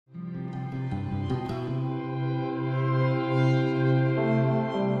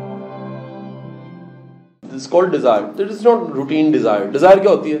It's called desire. It is not routine desire. Desire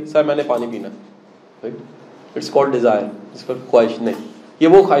کیا ہوتی ہے؟ صاحب میں نے پانی پینا. Right? It's called desire. اس کا خواہش نہیں. یہ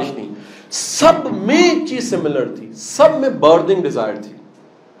وہ خواہش نہیں. سب میں ایک چیز سملر تھی. سب میں برننگ ڈیزائر تھی.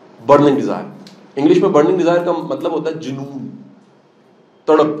 Burning Dzire. انگلش میں برننگ ڈیزائر کا مطلب ہوتا ہے جنون,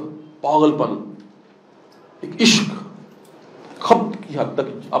 تڑپ, پاگل پن, ایک عشق, خب کی حد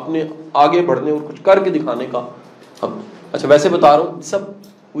تک اپنے آگے بڑھنے اور کچھ کر کے دکھانے کا. اچھا ویسے بتا رہا ہوں, سب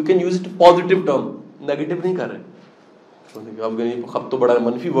we can use it positive term, negative نہیں کر رہے. خب تو بڑا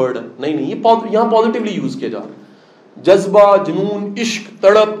منفی ورڈ ہے. نہیں یہ یہاں پازیٹیولی یوز کیا جا رہا ہے. جذبہ, جنون, عشق,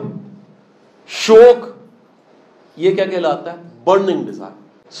 تڑپ, شوق, یہ کیا کہلاتا ہے؟ Burning Dzire.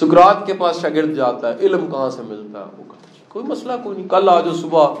 سقراط کے پاس شاگرد جاتا ہے, علم کہاں سے ملتا ہے؟ وہ کہتا ہے کوئی مسئلہ کوئی نہیں, کل آجو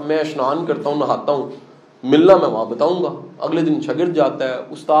صبح میں اشنان کرتا ہوں, نہاتا ہوں, ملنا میں وہاں بتاؤں گا. اگلے دن شاگرد جاتا ہے,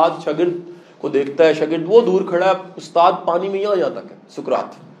 استاد شاگرد کو دیکھتا ہے, شاگرد وہ دور کھڑا ہے, استاد پانی میں یہاں تک ہے.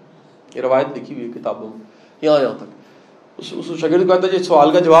 سقراط, یہ روایت لکھی ہوئی ہے کتابوں میں, یہاں تک. اس شاگرد کو کہتا ہے جی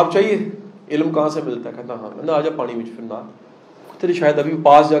سوال کا جواب چاہیے, علم کہاں سے ملتا ہے؟ کہتا ہاں. کہتا آجا پانی میں پھر نہ تیری شاید ابھی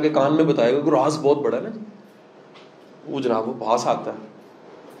پاس جا کے کان میں بتائے گا, کوئی راز بہت بڑا ہے نا. وہ جناب وہ پاس آتا ہے,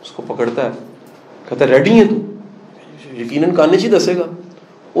 اس کو پکڑتا ہے, کہتا ہے ریڈی ہے تو؟ یقیناً کانے چی دسے گا.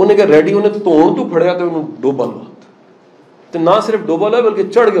 انہیں کہا ریڈی, انہیں توڑ تو پھڑ گیا تو انہوں ڈوبا لوا, تو نہ صرف ڈوبا لوا بلکہ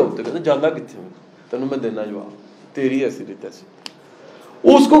چڑھ گیا ہوتے. کہتے جانا کتنے میں تینوں میں دینا جواب, تیری ایسی ریت ایسی.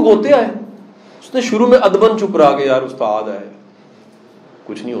 وہ اس کو گوتے آئے, اس نے شروع میں ادبن چپ رہا کہ یار استاد ہے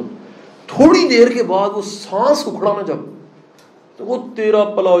کچھ نہیں ہوتا. تھوڑی دیر کے بعد وہ سانس اکھڑا نا جب, تو وہ تیرا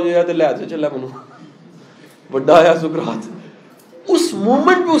پلا ہو جائے تو لے سے چلا منو بڑا آیا سقراط. اس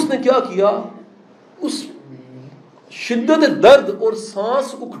مومنٹ میں اس نے کیا کیا, اس شدت درد اور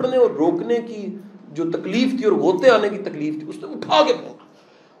سانس اکھڑنے اور روکنے کی جو تکلیف تھی اور غوطے آنے کی تکلیف تھی, اس نے اٹھا کے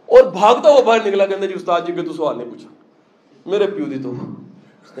پھینکا اور بھاگتا ہوا باہر نکلا. کہنے جی استاد جی کہ تو سوال نہیں پوچھا, میرے پیو دی تو.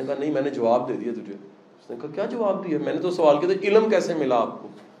 اس نے کہا نہیں میں نے جواب دے دیا تجھے. اس نے کہا کیا جواب دیا؟ میں نے تو سوال کیا تھا علم کیسے ملا آپ کو.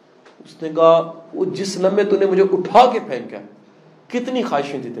 اس نے کہا وہ جس لمحے تو نے مجھے اٹھا کے پھینکا, کتنی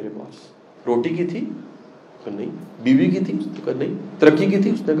خواہشیں تھی تیرے پاس؟ روٹی کی تھی؟ کہا نہیں. بیوی کی تھی؟ تو کہا نہیں. ترقی کی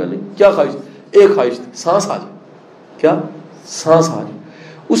تھی؟ اس نے کہا نہیں. کیا خواہش تھی؟ ایک خواہش تھی, سانس آ جائے. کیا؟ سانس آ جائے.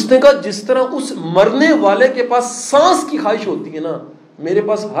 اس نے کہا جس طرح اس مرنے والے کے پاس سانس کی خواہش ہوتی ہے نا, میرے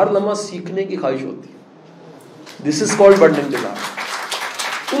پاس ہر لمحہ سیکھنے کی خواہش ہوتی ہے. This is called burning desire.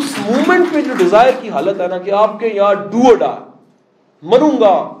 اس مومنٹ میں جو ڈیزائر کی حالت ہے نا کہ آپ کے یہاں ڈو اور ڈائی, مروں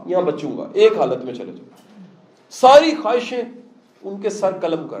گا یا بچوں گا, ایک حالت میں چلے جاؤ, ساری خواہشیں ان کے سر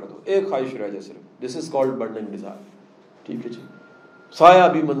قلم کر دو, ایک خواہش رہ جائے صرف. This is called burning desire. ٹھیک ہے جی. سایہ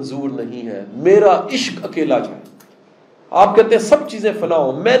بھی منظور نہیں ہے, میرا عشق اکیلا جائے. آپ کہتے ہیں سب چیزیں فنا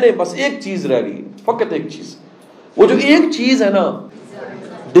ہو, میں نے بس ایک چیز رہ گئی, فقط ایک چیز. وہ جو ایک چیز ہے نا,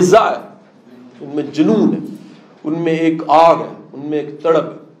 ڈیزائر, ان میں جنون ہے, ان میں ایک آگ ہے, ان میں ایک تڑپ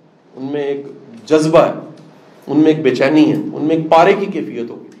ہے, ان میں ایک جذبہ ہے, ان میں ایک بے چینی ہے, ان میں ایک پارے کی کیفیت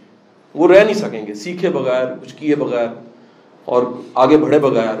ہوگی. وہ رہ نہیں سکیں گے سیکھے بغیر, کچھ کیے بغیر اور آگے بڑھے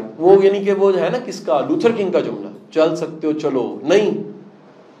بغیر. وہ یعنی کہ وہ ہے نا کس کا, لوتھر کنگ کا جملہ, چل سکتے ہو چلو, نہیں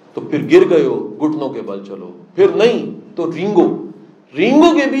تو پھر گر گئے ہو گھٹنوں کے بل چلو, پھر نہیں تو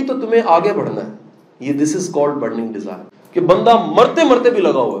رینگو کے بھی تو تمہیں آگے بڑھنا ہے. یہ this is called burning desire. کہ بندہ مرتے مرتے بھی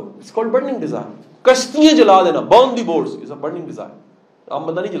لگا ہوا ہے, اٹس کالڈ برننگ ڈیزائر. کشتیاں جلا دینا, burn the boards, is a burning desire. آپ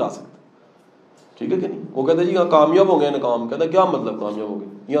بندہ نہیں جلا سکتے. ٹھیک ہے کہ نہیں. وہ کہتے ہیں جی یہاں کامیاب ہو گئے ناکام. کہتا ہے کیا مطلب کامیاب ہو گئے؟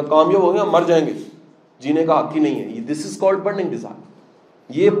 یہاں کامیاب ہو گئے مر جائیں گے, جینے کا حق ہی نہیں ہے. This is called burning Dzire.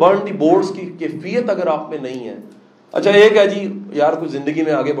 یہ برن دی بورڈز کی کیفیت اگر آپ میں نہیں ہے. اچھا ایک ہے جی یار کچھ زندگی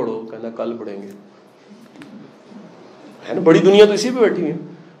میں آگے بڑھو, کہنا کل بڑھیں گے, ہے نا, بڑی دنیا تو اسی پہ بیٹھی ہے.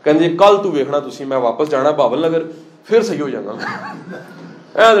 کہتے جی کل تو ویکھنا تسی, میں واپس جانا بابل نگر, پھر صحیح ہو جانا,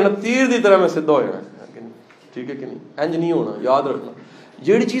 تیر دی طرح میں سیدھا ہو جانا. ٹھیک ہے کہ نہیں. انج نہیں ہونا, یاد رکھنا,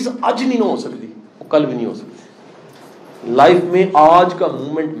 جیڑی چیز اج نہیں ہو سکتی وہ کل بھی نہیں ہو سکتی. لائف میں آج کا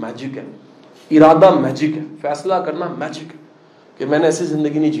مومنٹ میجک ہے, ارادہ میجک ہے, فیصلہ کرنا میجک ہے کہ میں نے ایسی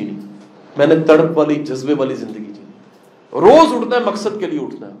زندگی نہیں جینی, میں نے تڑپ والی جذبے والی زندگی جینی. روز اٹھنا ہے مقصد کے لیے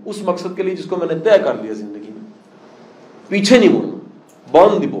اٹھنا ہے, اس مقصد کے لیے جس کو میں نے طے کر لیا زندگی میں, پیچھے نہیں مڑنا,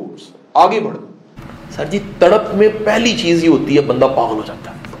 برن دی بورڈز, آگے بڑھنا. سر جی تڑپ میں پہلی چیز یہ ہوتی ہے بندہ پاگل ہو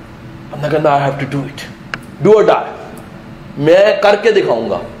جاتا ہے. بندہ کہتا ہے I have to do it, do or die, میں کر کے دکھاؤں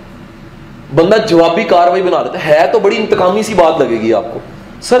گا. بندہ جوابی کاروائی بنا لیتا ہے تو بڑی انتقامی سی بات لگے گی آپ کو.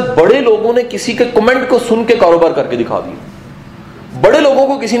 سر بڑے لوگوں نے کسی کے کمنٹ کو سن کے کاروبار کر کے دکھا دیا. بڑے لوگوں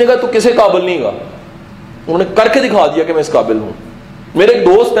کو کسی نے کہا تو کسے قابل نہیں گا, انہوں نے کر کے دکھا دیا کہ میں اس قابل ہوں. میرے ایک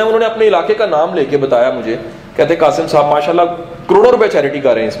دوست ہیں, انہوں نے اپنے علاقے کا نام لے کے بتایا مجھے, کہتے قاسم صاحب ماشاءاللہ کروڑوں روپے چیریٹی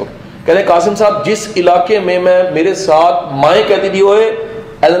کر رہے ہیں اس وقت. کہتے قاسم صاحب جس علاقے میں میرے ساتھ مائیں کہتی تھی اوئے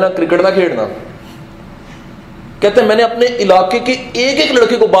ایسا کرکٹ نہ کھیلنا, کہتے ہیں میں نے اپنے علاقے کے ایک ایک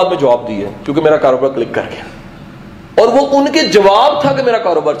لڑکے کو بعد میں جواب دی ہے کیونکہ میرا کاروبار کلک کر گیا, اور وہ ان کے جواب تھا کہ میرا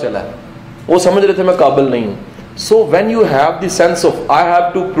کاروبار چلا ہے. وہ سمجھ رہے تھے میں قابل نہیں ہوں. So when you have the sense of I have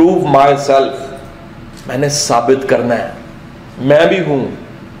to prove my self, میں نے ثابت کرنا ہے میں بھی ہوں,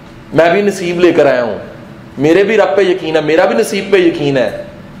 میں بھی نصیب لے کر آیا ہوں, میرے بھی رب پہ یقین ہے, میرا بھی نصیب پہ یقین ہے,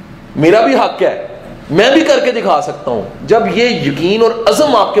 میرا بھی حق ہے, میں بھی کر کے دکھا سکتا ہوں. جب یہ یقین اور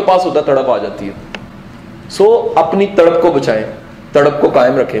عزم آپ کے پاس ہوتا ہے تڑپ آ جاتی ہے. سو اپنی تڑپ کو بچائیں, تڑپ کو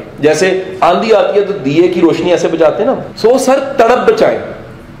قائم رکھیں. جیسے آندھی آتی ہے تو دیے کی روشنی ایسے بجاتے ہیں نا. سو سر تڑپ بچائیں.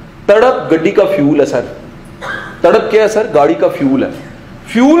 تڑپ گڈی کا فیول ہے سر. تڑپ کیا ہے سر؟ گاڑی کا فیول ہے.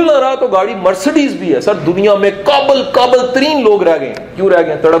 فیول نہ رہا تو گاڑی مرسڈیز بھی ہے سر. دنیا میں قابل ترین لوگ رہ گئے. کیوں رہ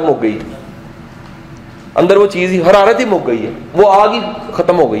گئے؟ تڑپ مک گئی اندر, وہ چیز ہی حرارت ہی مک گئی ہے, وہ آگ ہی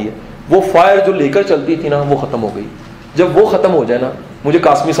ختم ہو گئی ہے, وہ فائر جو لے کر چلتی تھی نا وہ ختم ہو گئی. جب وہ ختم ہو جائے نا, مجھے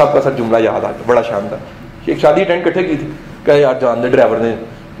قاسمی صاحب کا سر جملہ یاد آ گیا بڑا شاندار. ایک شادی اٹینڈ کٹھے کی تھی, کہ یار جان دے ڈرائیور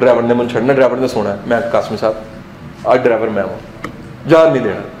نے من چھڑنا, ڈرائیور نے سونا ہے. میں قاسمی صاحب آج ڈرائیور میں ہوں, جان نہیں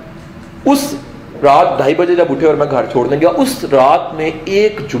دینا. اس رات 2:30 بجے جب اٹھے اور میں گھر چھوڑنے گیا, اس رات میں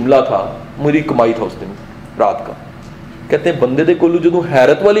ایک جملہ تھا, میری کمائی تھا اس دن رات کا. کہتے ہیں بندے دے کولو جدوں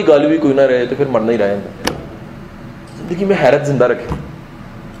حیرت والی گل بھی کوئی نہ رہے تو پھر مرنا ہی رہے. زندگی میں حیرت زندہ رکھے,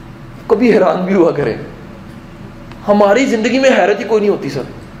 کبھی حیران بھی ہوا کرے. ہماری زندگی میں حیرت ہی کوئی نہیں ہوتی سر.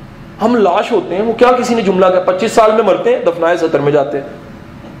 ہم لاش ہوتے ہیں, وہ کیا کسی نے جملہ کہا, 25 سال میں مرتے ہیں, دفنائے 70 میں جاتے ہیں.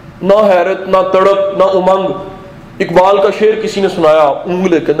 نہ حیرت, نہ تڑپ, نہ امنگ. اقبال کا شعر کسی نے سنایا, اونگ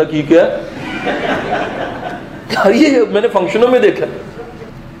لے کے نہ کی کیا یہ میں نے فنکشنوں میں دیکھا.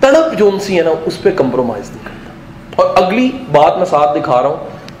 تڑپ جو سی ہے نا اس پہ کمپرومائز نہیں کرتا. اور اگلی بات میں ساتھ دکھا رہا ہوں,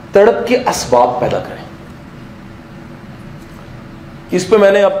 تڑپ کے اسباب پیدا کریں. اس پہ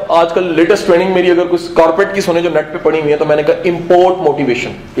میں نے اب آج کل لیٹسٹ ٹریننگ میری اگر کچھ کارپوریٹ کی سنے جو نیٹ پہ پڑھی ہوئی ہے تو میں نے کہا امپورٹ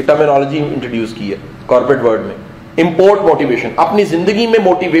موٹیویشن, یہ ٹرمینالوجی انٹروڈیوس کی ہے کارپوریٹ ورلڈ میں. امپورٹ موٹیویشن, اپنی زندگی میں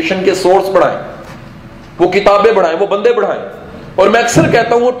موٹیویشن کے سورس بڑھائیں, وہ کتابیں بڑھائیں, وہ بندے بڑھائیں. اور میں اکثر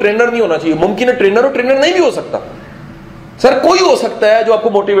کہتا ہوں وہ ٹرینر نہیں ہونا چاہیے. ممکن ہے ٹرینر ہو, ٹرینر نہیں بھی ہو سکتا سر. کوئی ہو سکتا ہے جو آپ کو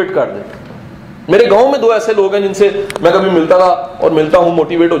موٹیویٹ کر دے. میرے گاؤں میں 2 ایسے لوگ ہیں جن سے میں کبھی ملتا تھا اور ملتا ہوں,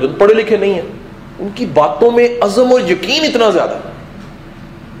 موٹیویٹ ہو جاتے, پڑھے لکھے نہیں ہیں. ان کی باتوں میں عزم اور یقین اتنا زیادہ ہے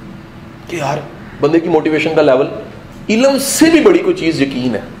کہ یار بندے کی موٹیویشن کا لیول, علم سے بھی بڑی کوئی چیز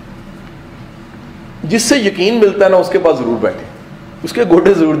یقین ہے. جس سے یقین ملتا ہے نا اس کے پاس ضرور بیٹھے, اس کے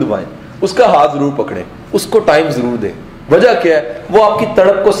گوٹے ضرور دبائیں, اس کا ہاتھ ضرور پکڑیں, اس کو ٹائم ضرور دیں. وجہ کیا ہے؟ وہ آپ کی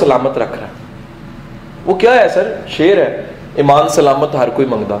تڑپ کو سلامت رکھ رہا ہے. وہ کیا ہے سر؟ شعر ہے, ایمان سلامت ہر کوئی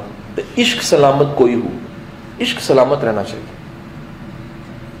منگدا, تو عشق سلامت کوئی ہو. عشق سلامت رہنا چاہیے.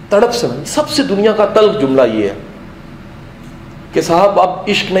 تڑپ سے سب سے دنیا کا تلخ جملہ یہ ہے کہ صاحب اب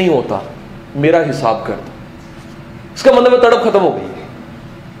عشق نہیں ہوتا, میرا حساب کر دو. اس کا مطلب ہے تڑپ ختم ہو گئی.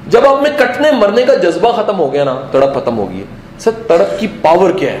 جب آپ میں کٹنے مرنے کا جذبہ ختم ہو گیا نا, تڑپ ختم ہو گئی. سر تڑپ کی پاور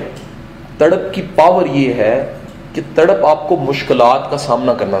کیا ہے؟ تڑپ کی پاور یہ ہے کہ تڑپ آپ کو مشکلات کا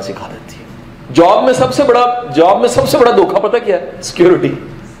سامنا کرنا سکھا دیتی ہے. جاب میں سب سے بڑا دھوکہ پتہ کیا ہے؟ سیکیورٹی.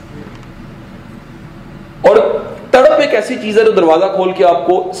 اور تڑپ ایک ایسی چیز ہے جو دروازہ کھول کے آپ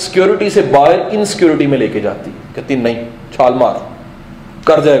کو سیکیورٹی سے باہر انسیکیورٹی میں لے کے جاتی. کہتی نہیں, چھال مار,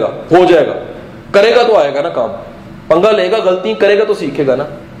 کر جائے گا, ہو جائے گا, کرے گا تو آئے گا نا کام, پنگا لے گا, غلطی کرے گا تو سیکھے گا نا.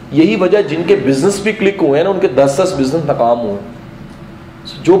 یہی وجہ جن کے بزنس بھی کلک ہوئے ہیں نا ان کے 10 بزنس ناکام ہوئے.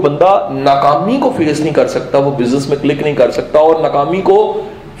 جو بندہ ناکامی کو فیس نہیں کر سکتا وہ بزنس میں کلک نہیں کر سکتا. اور ناکامی کو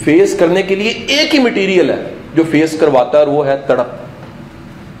فیس کرنے کے لیے ایک ہی مٹیریل ہے جو فیس کرواتا ہے, اور وہ ہے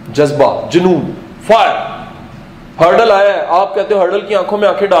تڑپ, جذبہ, جنون, فائر. ہرڈل آیا ہے, آپ کہتے ہو ہرڈل کی آنکھوں میں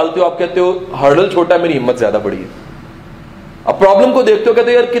آنکھیں ڈالتے ہو, آپ کہتے ہو ہرڈل چھوٹا ہے, میری ہمت زیادہ بڑی ہے. اب پرابلم کو دیکھتے ہو,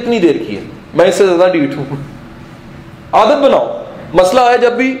 کہتے ہو یار کتنی دیر کی ہے, میں اس سے زیادہ ڈیٹ ہوں. عادت بناؤ, مسئلہ ہے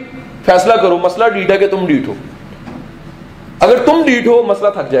جب بھی فیصلہ کرو, مسئلہ ڈیٹ ہے کہ تم ڈیٹ ہو. اگر تم ڈیٹ ہو مسئلہ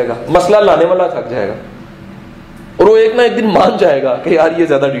تھک جائے گا, مسئلہ لانے والا تھک جائے گا, اور وہ ایک نہ ایک دن مان جائے گا کہ یار یہ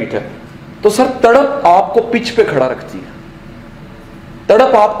زیادہ ڈیٹ ہے. تو سر تڑپ آپ کو پچ پہ کھڑا رکھتی ہے.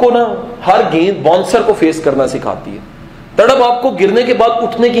 تڑپ آپ کو نا ہر گیند باؤنسر کو فیس کرنا سکھاتی ہے. تڑپ آپ کو گرنے کے بعد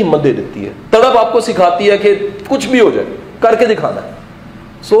اٹھنے کی ہمت دے دیتی ہے. تڑپ آپ کو سکھاتی ہے کہ کچھ بھی ہو جائے کر کے دکھانا ہے.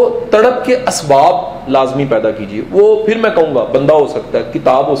 سو تڑپ کے اسباب لازمی پیدا کیجیے. وہ پھر میں کہوں گا بندہ ہو سکتا ہے,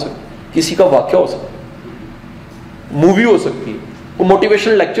 کتاب ہو سکتی ہے, کسی کا واقعہ ہو سکتا ہے, مووی ہو سکتی ہے, کوئی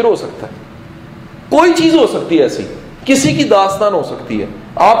موٹیویشنل لیکچر ہو سکتا ہے, کوئی چیز ہو سکتی ہے ایسی, کسی کی داستان ہو سکتی ہے.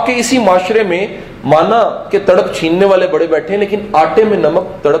 آپ کے اسی معاشرے میں مانا کہ تڑپ چھیننے والے بڑے بیٹھے ہیں, لیکن آٹے میں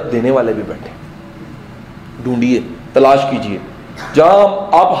نمک تڑپ دینے والے بھی بیٹھے. ڈھونڈیے, تلاش کیجیے. جہاں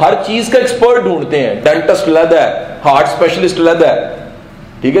آپ ہر چیز کا ایکسپرٹ ڈھونڈتے ہیں, ڈینٹسٹ علیحدہ ہے, ہارٹ اسپیشلسٹ علیحدہ ہے,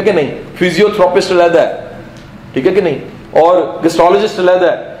 ٹھیک ہے کہ نہیں, فزیو تھراپسٹ علیحدہ ہے, ٹھیک ہے کہ نہیں, اور گسٹرولوجسٹ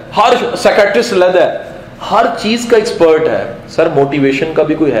علیحدہ ہے, ہر سائیکیٹرسٹ علیحدہ ہے, ہر چیز کا ایکسپرٹ ہے. سر موٹیویشن کا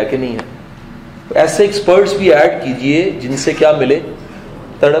بھی کوئی ہے کہ نہیں ہے؟ ایسے ایکسپرٹس بھی ایڈ کیجئے جن سے کیا ملے؟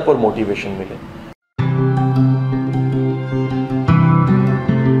 تڑپ اور موٹیویشن ملے.